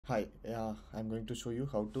Hi, I'm going to show you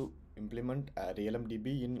how to implement a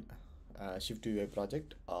RealmDB in Shift UI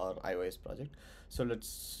project or iOS project. So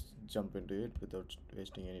let's jump into it without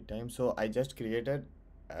wasting any time. So I just created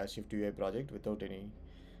a Shift UI project without any,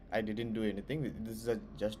 I didn't do anything. This is a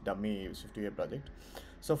just dummy Shift UI project.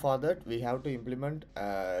 So for that we have to implement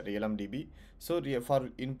RealmDB. So for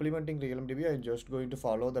implementing RealmDB, I'm just going to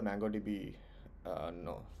follow the MongoDB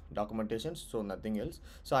no documentation, so nothing else.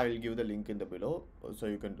 So I will give the link in the below, so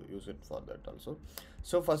you can use it for that also.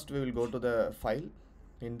 So first we will go to the file.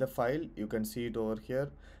 In the file you can see it over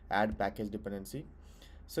here, add package dependency.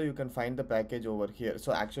 So you can find the package over here.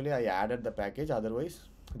 So actually I added the package, otherwise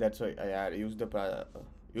that's why used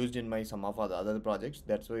used in my some of the other projects,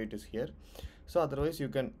 that's why it is here. So otherwise you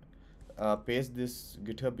can paste this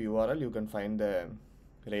GitHub URL, you can find the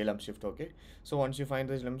Realm Shift. Okay, so once you find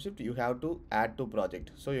the Realm Shift, you have to add to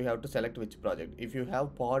project. So you have to select which project. If you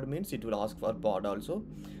have pod, means it will ask for pod also.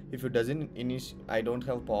 If it doesn't init, I don't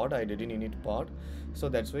have pod, I didn't init pod, so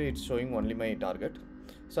that's why it's showing only my target.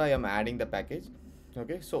 So I am adding the package.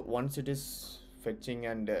 Okay, so once it is fetching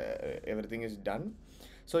and everything is done,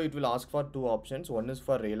 so it will ask for two options. One is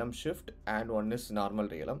for Realm Shift and one is normal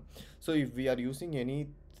Realm. So if we are using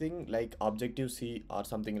anything like Objective C or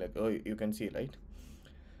something like, oh, you can see, right?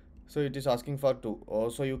 So it is asking for two.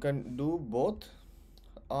 So you can do both,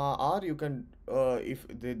 or you can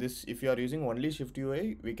if you are using only Shift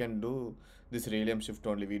UI, we can do this Realm Shift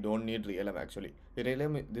only. We don't need Realm actually.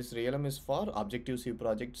 This Realm is for Objective C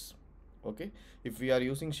projects. Okay, if we are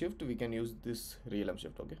using Shift, we can use this Realm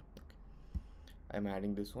Shift. Okay, I'm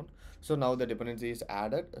adding this one. So now the dependency is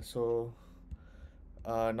added. So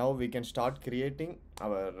now we can start creating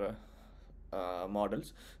our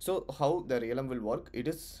models. So how the Realm will work, it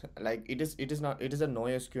is like it is a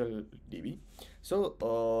NoSQL DB.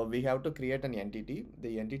 So we have to create an entity.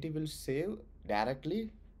 The entity will save directly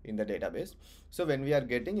in the database. So when we are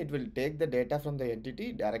getting, it will take the data from the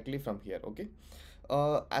entity directly from here. Okay,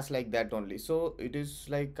 as like that only. So it is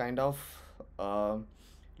like kind of uh,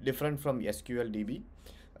 different from SQL DB.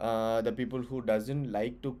 The people who doesn't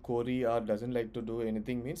like to query or doesn't like to do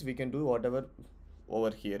anything, means we can do whatever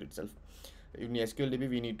over here itself. In SQLDB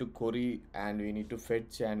we need to query and we need to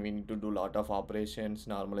fetch and we need to do lot of operations,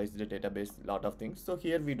 normalize the database, lot of things. So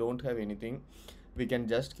here we don't have anything. We can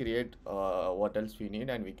just create what else we need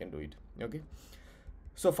and we can do it. Okay,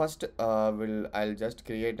 so first I'll just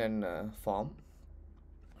create an form.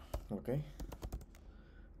 Okay,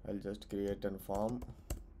 I'll just create an form.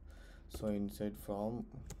 So inside form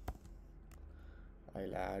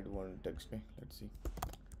I'll add one text. Okay, let's see,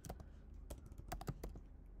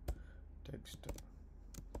 text.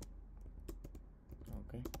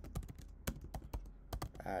 Okay,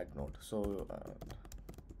 add note. So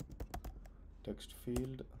text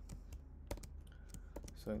field.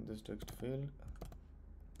 So in this text field,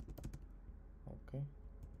 okay,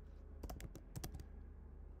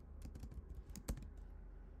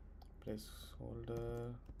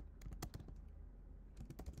 placeholder.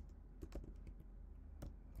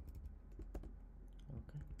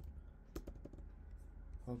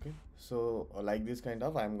 Okay, so like this kind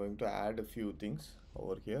of, I'm going to add a few things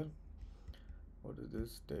over here. What is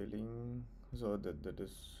this tailing? So that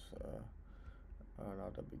is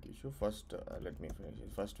not a big issue. First let me finish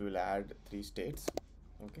it. First we will add three states.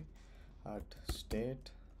 Okay, at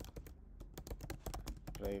state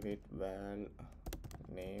private val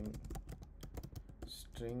name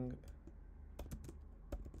string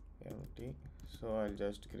empty. So I'll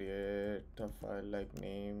just create a file like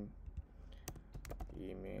name,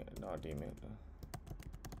 email, not email,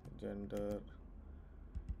 gender,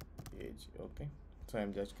 age. Okay, so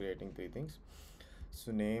I'm just creating three things.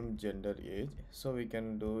 So name, gender, age. So we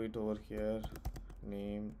can do it over here.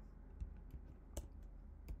 Name,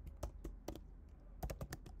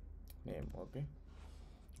 okay.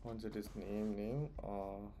 Once it is name,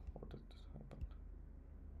 what is happened?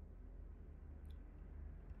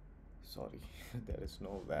 Sorry, there is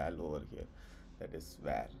no val over here. That is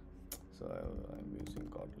var. So I'm using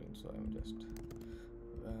Kotlin. So I'm just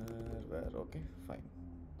var. Okay, fine.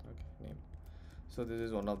 Okay, name. So this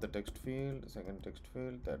is one of the text field, second text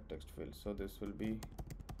field, third text field. So this will be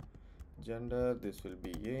gender, this will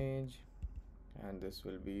be age, and this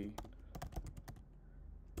will be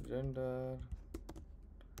gender,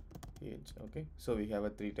 age. Okay, so we have a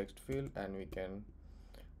three text field and we can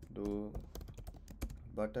do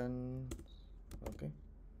button. Okay,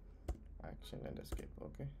 action and escape.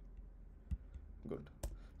 Okay, good.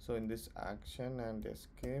 So in this action and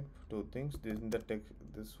escape, two things. This in the text,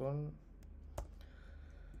 this one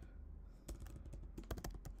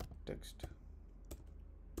text,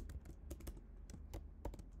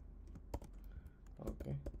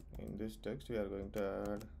 Okay, in this text we are going to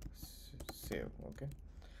add save. Okay,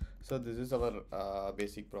 so this is our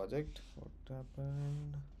basic project. What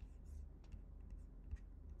happened?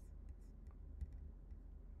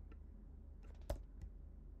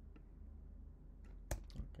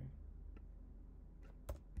 Okay,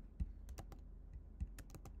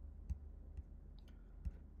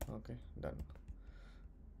 okay, done.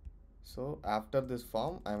 So after this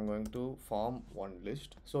form, I'm going to form one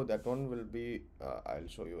list. So that one will be, I'll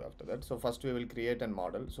show you after that. So first we will create a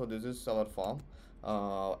model. So this is our form.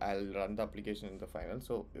 I'll run the application in the final.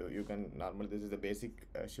 So you can normally, this is the basic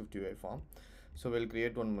Shift UI form. So we'll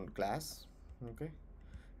create one more class. Okay,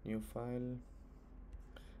 new file,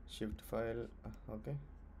 Shift file. Okay,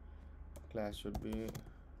 class should be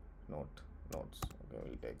notes. Okay,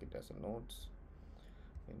 we'll take it as a notes.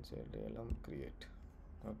 Inside realm create.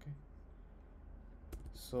 Okay,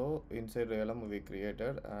 so inside realm we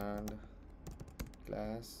created and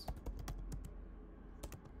class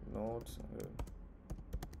nodes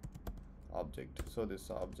object. So this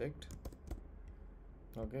object,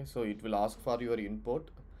 okay, so it will ask for your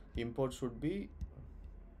import should be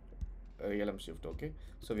realm shift. Okay,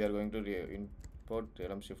 so we are going to import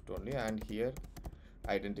realm shift only, and here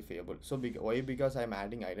identifiable. So why? Because I'm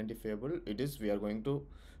adding identifiable, it is we are going to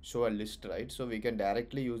show a list, right? So we can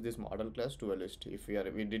directly use this model class to a list. If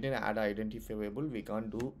we didn't add identifiable, we can't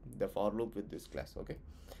do the for loop with this class. Okay,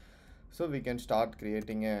 so we can start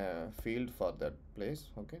creating a field for that place.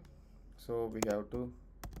 Okay, so we have to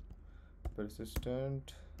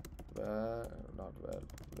persistent where,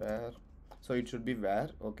 so it should be where.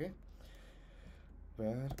 Okay,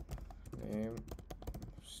 where name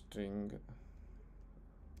string.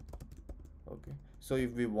 Okay, so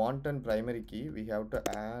if we want an primary key, we have to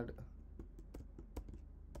add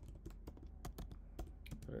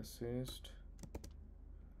persist.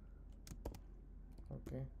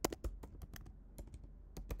 Okay,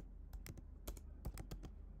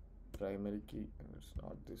 primary key, it's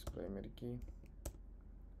not this primary key,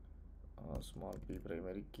 small p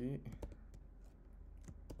primary key,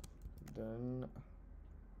 then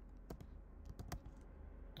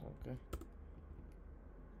okay,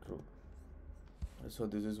 true. So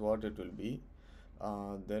this is what it will be.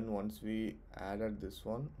 Then once we added this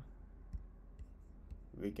one,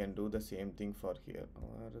 we can do the same thing for here.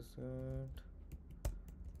 Where is it?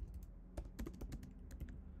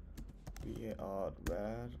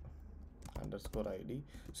 where underscore id.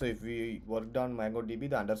 So if we worked on MongoDB,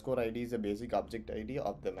 the underscore id is a basic object id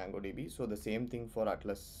of the MongoDB. So the same thing for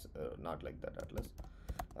Atlas, not like that Atlas.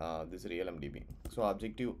 This realmdb. So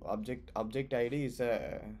object id is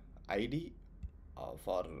a id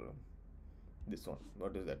for this one.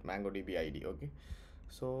 What is that? MongoDB id. Okay,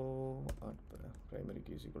 so primary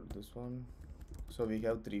key is equal to this one. So we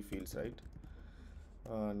have three fields, right?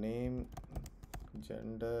 Name,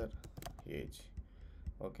 gender, age.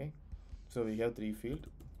 Okay, so we have three field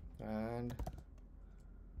and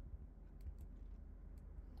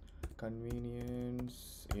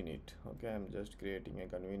convenience init. Okay, I'm just creating a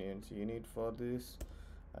convenience init for this.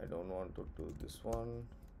 I don't want to do this one.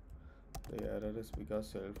 The error is because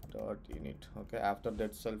self.init. Okay, after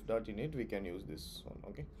that self.init we can use this one.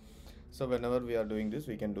 Okay, so whenever we are doing this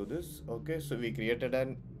we can do this. Okay, so we created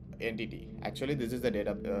an entity. Actually this is the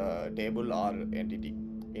data table or entity.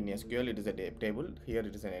 In SQL it is a table, here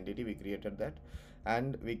it is an entity. We created that,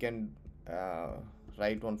 and we can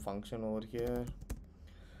write one function over here,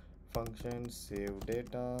 function save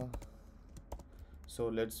data.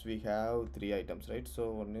 So we have three items, right?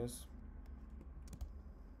 So one is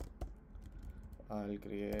I'll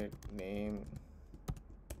create name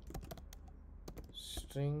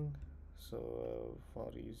string, so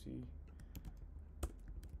for easy.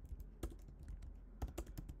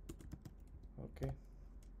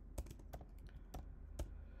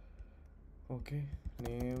 Okay,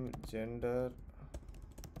 name, gender,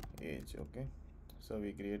 age. Okay, so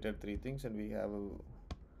we created three things, and we don't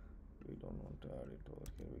want to add it over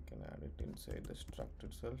here. We can add it inside the struct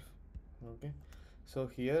itself. Okay, so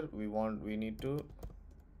here we need to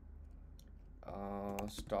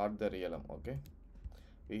start the realm. Okay,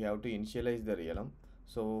 we have to initialize the realm.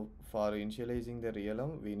 So for initializing the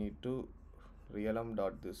realm, we need to realm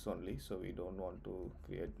dot this only. So we don't want to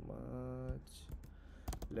create much.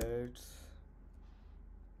 Let's,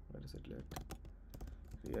 what is it?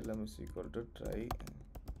 Let realm is equal to try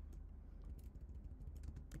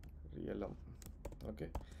realm. Okay,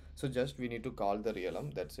 so just we need to call the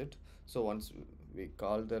realm, that's it. So once we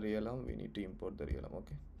call the realm, we need to import the realm.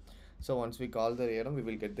 Okay, so once we call the realm, we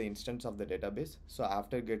will get the instance of the database. So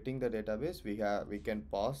after getting the database, we can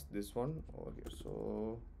pass this one over here.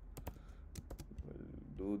 So we'll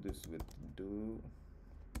do this with do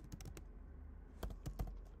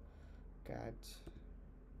catch.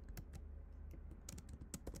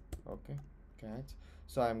 Okay, catch.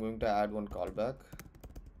 So I'm going to add one callback.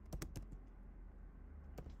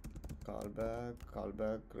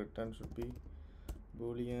 Callback return should be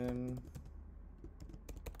boolean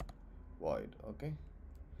void. Okay,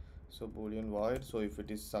 so boolean void. So if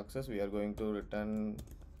it is success, we are going to return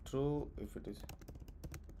true. If it is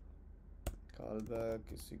callback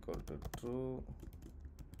is equal to true,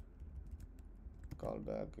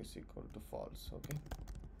 callback is equal to false. Okay,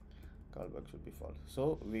 callback should be false.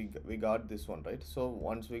 So we got this one, right? So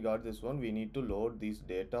once we got this one, we need to load these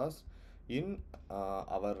datas in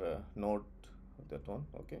our node, that one.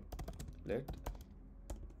 Okay, let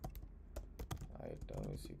item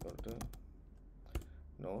is equal to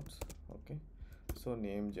nodes. Okay, so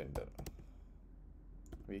name, gender,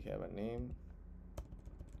 we have a name,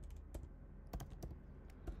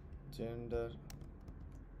 gender,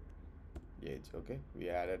 age. Okay, we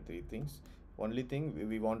added 3 things. Only thing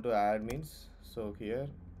we want to add means, so here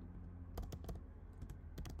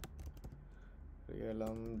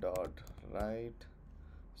realm dot write.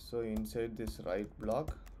 So inside this write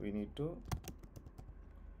block we need to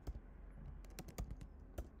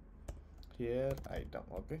here item.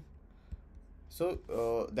 Okay,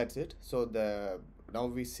 so that's it. So now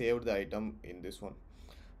we saved the item in this one.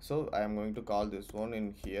 So I am going to call this one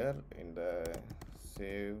in here in the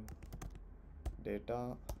save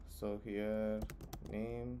data. So here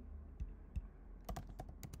name,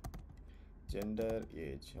 gender,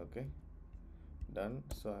 age. Okay, done.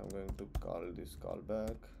 So I'm going to call this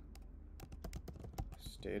callback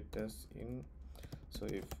status in. So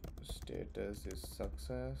if status is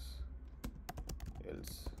success,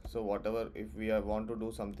 else. So whatever, if we want to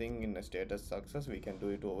do something in a status success, we can do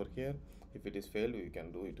it over here. If it is failed, we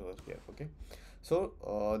can do it over here. Okay, so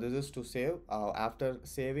this is to save. After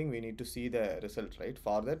saving, we need to see the result, right?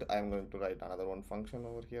 For that, I am going to write another one function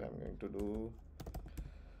over here. I'm going to do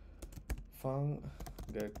func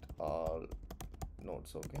get all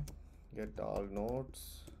nodes. Okay, get all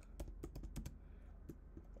nodes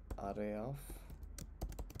array of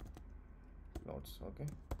nodes. Okay,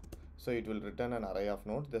 so it will return an array of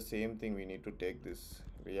nodes. The same thing, we need to take this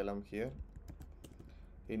realm here.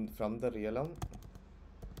 In from the realm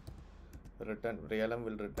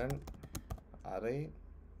will return array.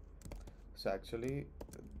 So actually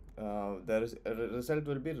there is a result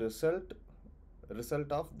will be result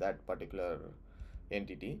of that particular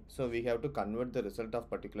entity. So we have to convert the result of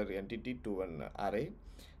particular entity to an array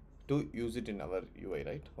to use it in our UI,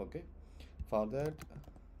 right? Okay, for that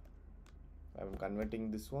I am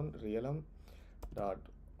converting this one realm dot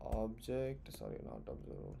object, sorry, not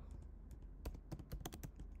observer,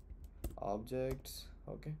 objects.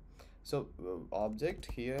 Okay, so object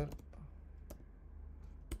here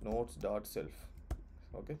nodes dot self.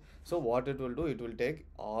 Okay, so what it will do, it will take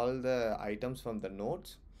all the items from the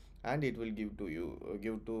nodes and it will give to you,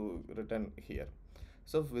 give to return here.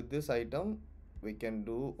 So with this item we can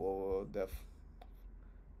do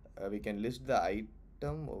we can list the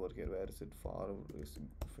item over here. Where is it? For is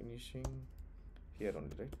finishing here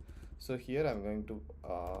only, right? So here I'm going to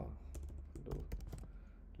do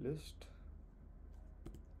list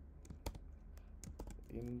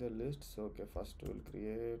in the list. So okay, first we'll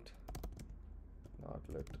create not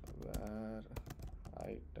let where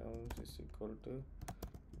items is equal to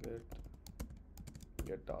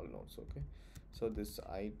get all nodes. Okay, so this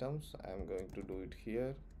items I am going to do it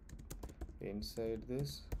here inside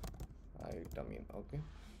this item in. Okay,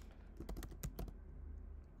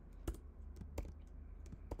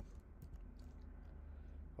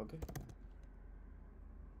 okay,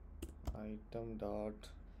 item dot,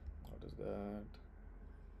 what is that,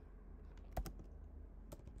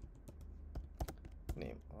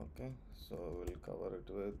 name. Okay, so we'll cover it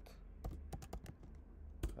with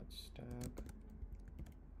hashtag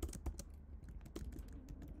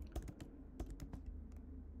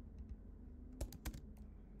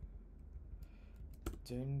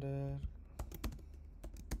gender,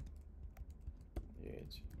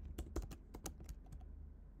 age,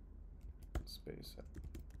 space.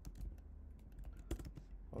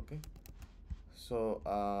 Okay, so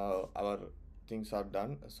our things are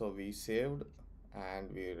done. So we saved and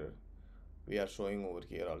we are showing over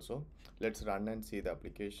here also. Let's run and see the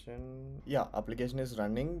application. Yeah, application is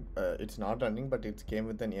running. It's not running, but it came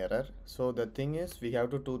with an error. So the thing is, we have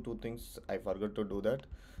to do two things. I forgot to do that.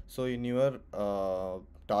 So in your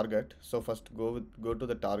target, so first go to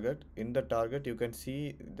the target. In the target, you can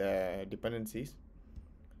see the dependencies.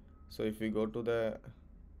 So if we go to the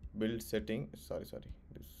build setting, sorry,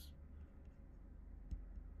 this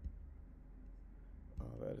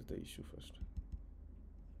where is the issue first?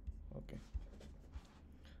 Okay.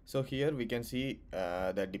 So here we can see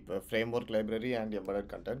the framework library and embedded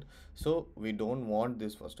content. So we don't want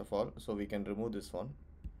this first of all. So we can remove this one.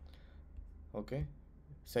 Okay.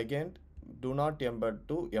 Second, do not embed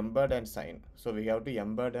to embed and sign. So we have to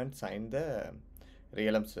embed and sign the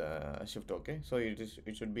realm shift. Okay. So it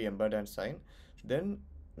should be embed and sign. Then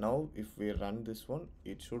now if we run this one,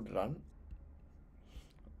 it should run.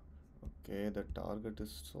 Okay, the target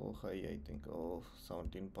is so high, I think. Oh,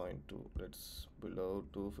 17.2. Let's below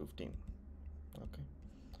to 15. Okay,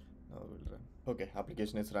 now we'll run. Okay,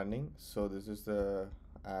 application is running. So this is the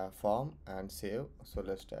form and save. So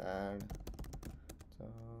let's add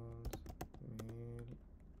Charles mail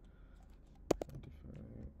 25.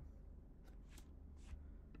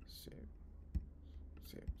 Save,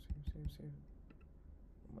 save.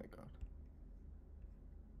 Oh my god.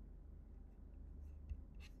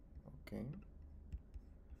 Okay,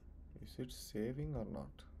 is it saving or not?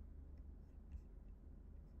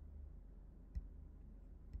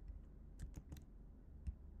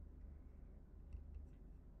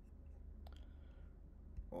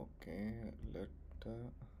 Okay, let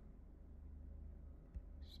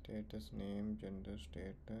status name, gender,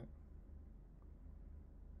 state.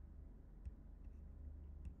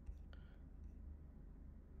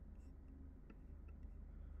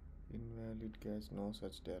 Invalid cache, no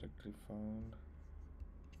such directory found.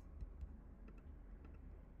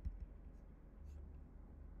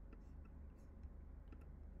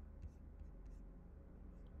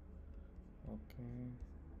 Okay,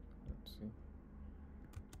 let's see.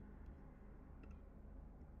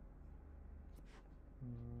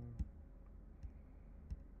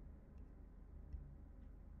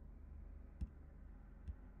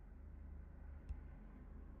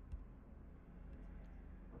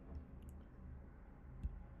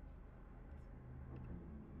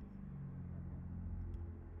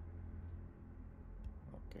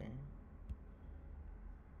 Okay.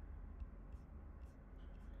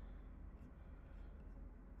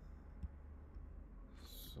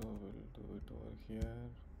 So we'll do it over here.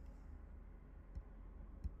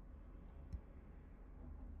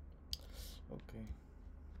 Okay,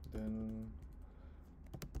 then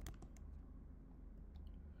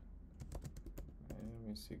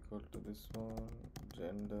name is equal to this one,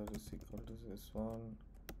 gender is equal to this one,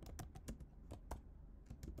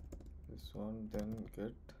 then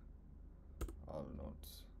get all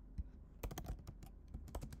nodes.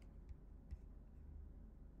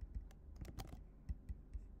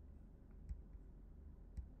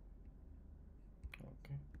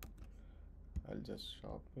 Okay, I'll just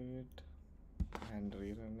stop it and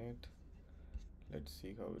rerun it. Let's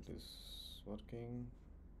see how it is working.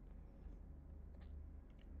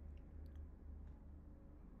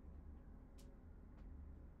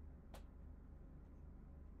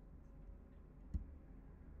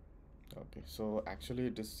 Okay, so actually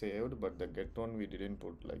it is saved, but the get one we didn't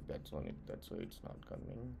put, like that's why it's not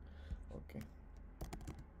coming. Okay,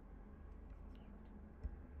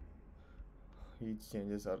 each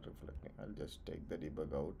changes are reflecting. I'll just take the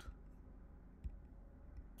debug out.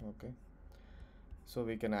 Okay, so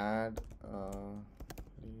we can add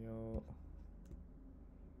Leo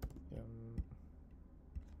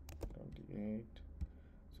M28,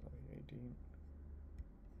 sorry 18.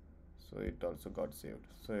 So it also got saved.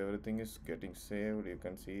 So everything is getting saved. You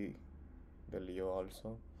can see the Leo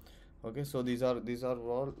also. Okay, so these are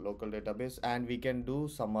all local database, and we can do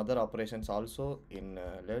some other operations also in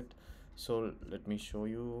let. So let me show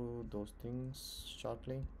you those things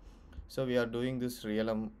shortly. So we are doing this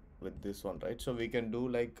realm with this one, right? So we can do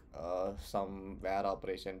like some where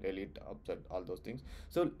operation, delete, upset, all those things.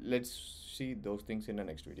 So let's see those things in the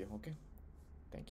next video. Okay, thank you.